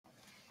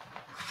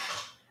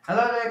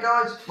Hello there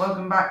guys,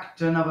 welcome back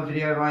to another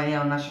video right here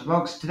on National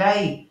Vlogs.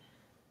 Today,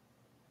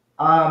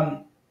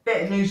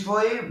 bit of news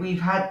for you.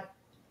 We've had,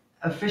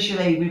 how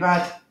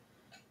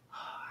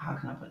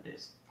can I put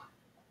this?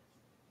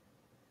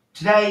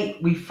 Today,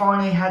 we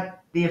finally had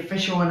the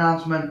official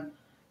announcement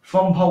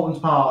from Paultons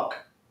Park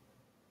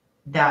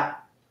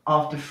that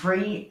after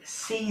 3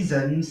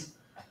 seasons,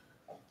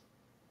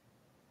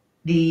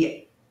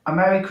 the A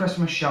Merry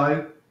Christmas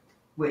show,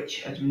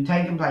 which has been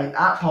taking place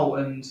at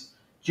Paultons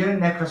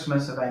during their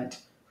Christmas event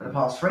for the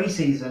past 3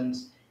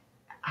 seasons,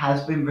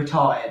 has been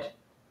retired.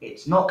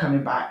 It's not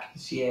coming back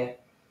this year.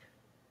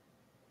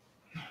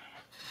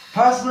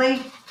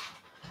 Personally,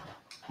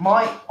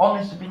 my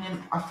honest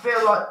opinion, I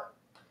feel like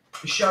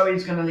the show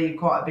is going to leave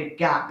quite a big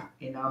gap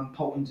in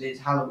Paultons'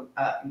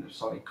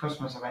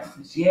 Christmas event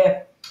this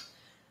year.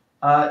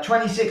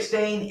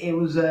 2016, it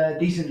was a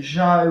decent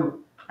show,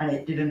 and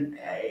it didn't.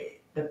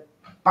 The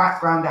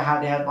background they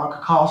had like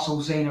a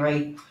castle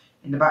scenery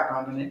in the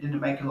background, and it didn't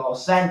make a lot of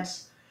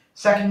sense.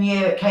 Second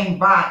year it came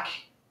back,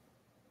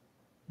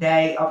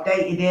 they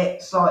updated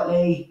it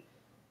slightly.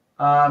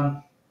 They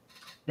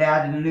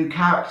added a new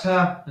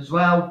character as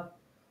well,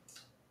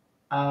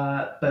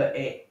 but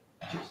it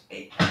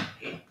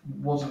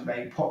wasn't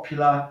very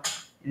popular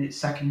in its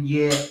second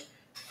year.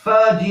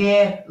 Third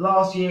year,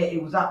 last year,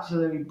 it was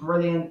absolutely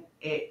brilliant.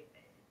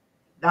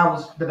 That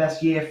was the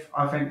best year,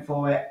 I think,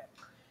 for it.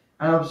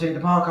 And obviously the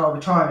park are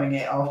retiring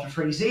it after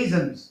 3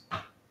 seasons.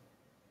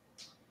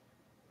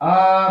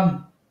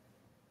 Yeah,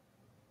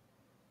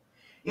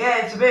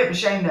 it's a bit of a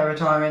shame they're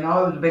retiring.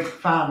 I was a big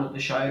fan of the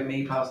show,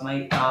 me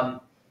personally.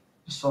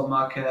 Just from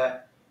like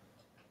a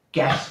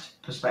guest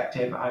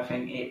perspective, I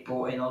think it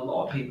brought in a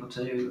lot of people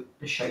to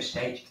the show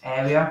stage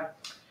area.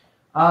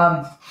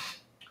 I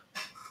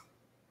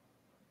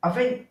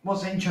think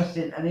what's an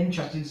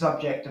interesting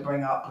subject to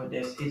bring up with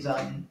this is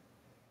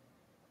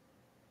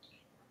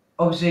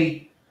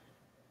obviously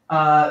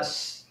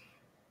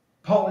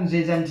Paultons'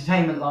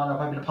 entertainment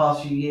lineup over the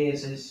past few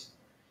years has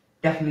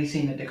definitely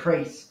seen a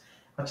decrease.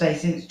 I'd say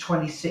since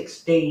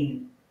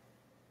 2016.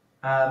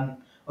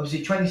 Obviously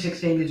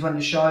 2016 is when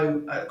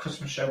the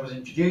Christmas show was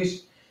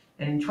introduced.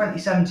 And in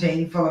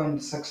 2017, following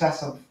the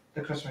success of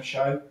the Christmas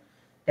show,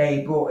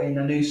 they brought in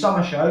a new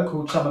summer show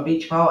called Summer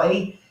Beach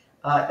Party.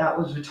 That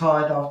was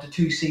retired after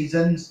 2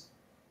 seasons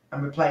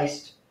and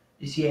replaced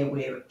this year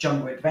with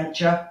Jungle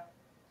Adventure.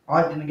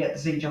 I didn't get to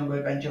see Jungle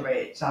Adventure, but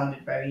it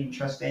sounded very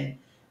interesting,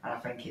 and I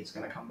think it's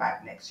going to come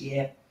back next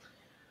year.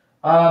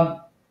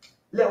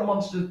 Little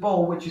Monsters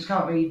Ball, which is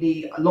currently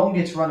the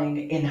longest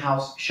running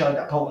in-house show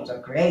that Paultons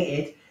have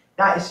created,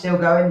 that is still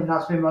going, and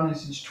that's been running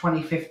since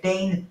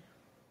 2015.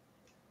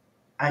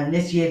 And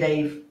this year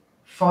they've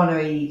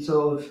finally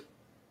sort of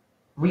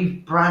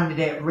rebranded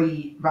it,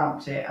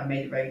 revamped it, and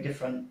made it very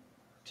different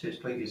to its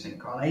previous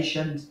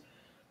incarnations.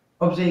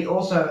 Obviously,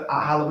 also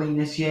at Halloween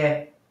this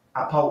year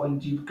at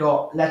Paultons, you've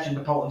got Legend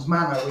of Paultons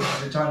Manor, which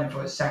is returning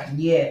for its 2nd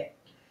year.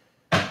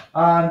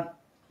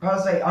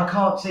 Personally, I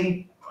can't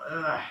see.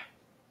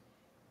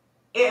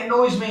 It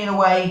annoys me in a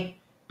way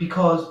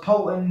because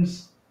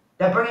Paultons,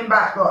 they're bringing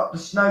back like the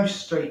Snow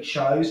Street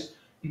shows.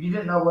 If you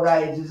didn't know what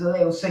that is, it's a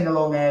little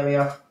sing-along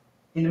area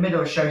in the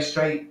middle of Show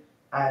Street,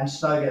 and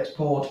snow gets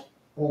poured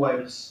all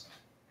over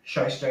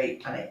Show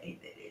Street, and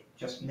it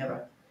just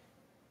never.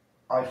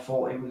 I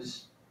thought it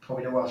was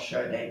probably the worst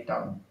show they've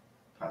done,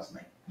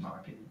 personally, in my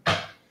opinion.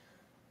 But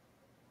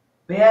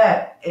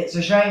yeah, it's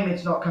a shame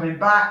it's not coming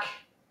back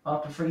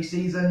after 3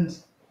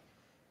 seasons.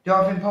 Do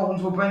I think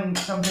Paultons will bring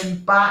something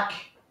back?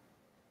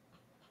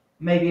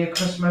 Maybe a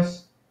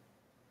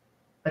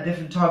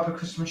different type of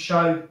Christmas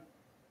show.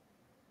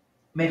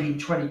 Maybe in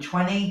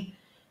 2020.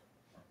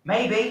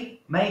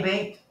 Maybe,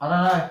 I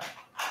don't know.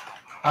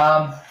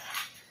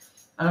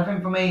 And I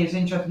think for me, it's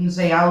interesting to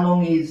see how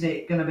long is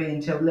it going to be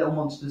until Little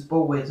Monsters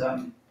Ball is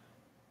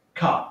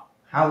cut.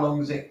 How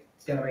long is it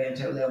going to be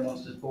until Little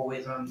Monsters Ball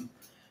is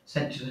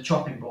sent to the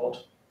chopping board?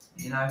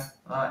 You know,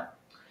 alright.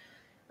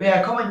 But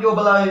yeah, comment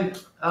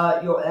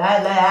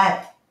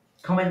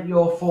comment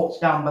your thoughts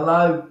down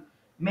below.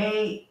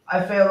 Me,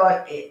 I feel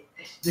like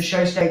the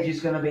show stage is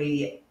going to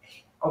be,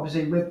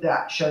 obviously with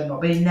that show not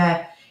being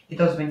there, it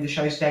does mean the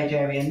show stage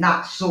area and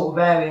that sort of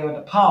area of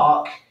the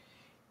park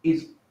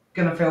is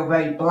going to feel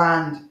very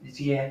bland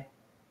this year.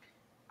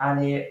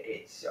 And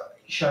it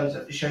shows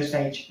that the show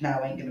stage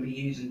now ain't going to be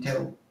used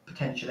until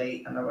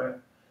potentially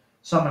another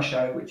summer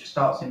show, which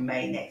starts in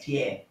May next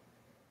year.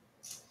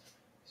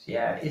 So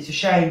yeah, it's a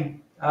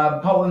shame.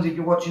 Paultons, if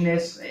you're watching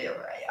this,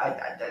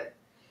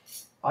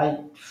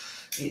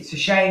 it's a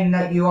shame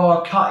that you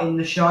are cutting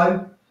the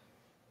show.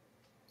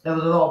 There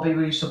was a lot of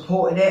people who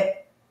supported it.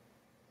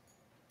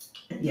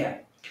 Yeah.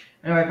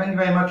 Anyway, thank you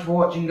very much for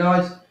watching,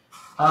 guys.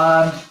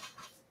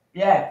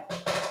 Yeah.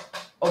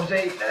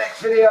 Obviously, the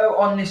next video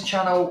on this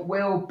channel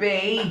will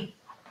be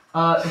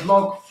the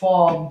vlog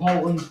from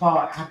Paultons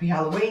Park Happy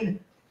Halloween.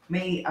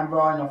 Me and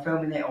Ryan are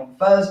filming it on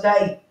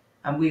Thursday,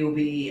 and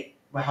we're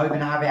hoping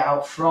to have it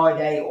out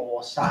Friday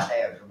or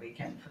Saturday over the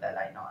weekend for their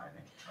late night.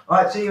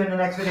 Alright, see you in the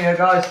next video,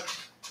 guys.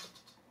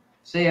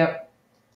 See ya.